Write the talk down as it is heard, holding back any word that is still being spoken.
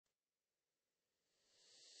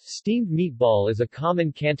Steamed meatball is a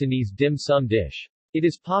common Cantonese dim sum dish. It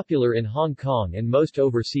is popular in Hong Kong and most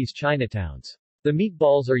overseas Chinatowns. The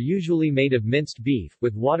meatballs are usually made of minced beef,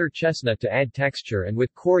 with water chestnut to add texture and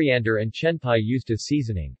with coriander and chenpai used as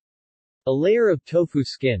seasoning. A layer of tofu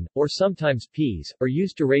skin, or sometimes peas, are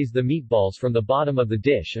used to raise the meatballs from the bottom of the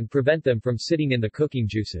dish and prevent them from sitting in the cooking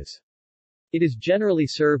juices. It is generally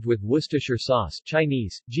served with Worcestershire sauce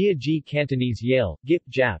Chinese, Jia Ji Cantonese Yale, Gip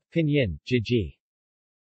Jap, Pinyin, Jiji.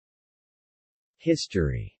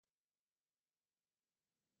 History.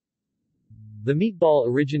 The meatball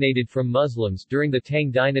originated from Muslims during the Tang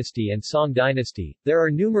dynasty and Song dynasty. There are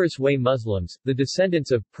numerous Hui Muslims, the descendants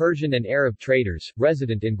of Persian and Arab traders,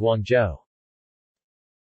 resident in Guangzhou.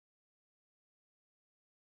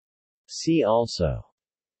 See also: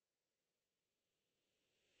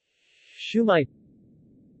 Shumai,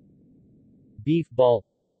 beef ball,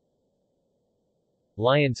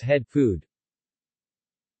 lion's head food,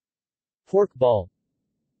 pork ball,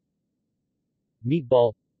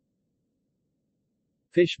 meatball,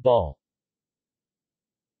 fish ball.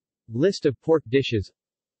 List of pork dishes.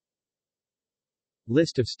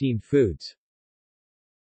 List of steamed foods.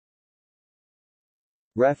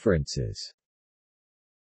 References.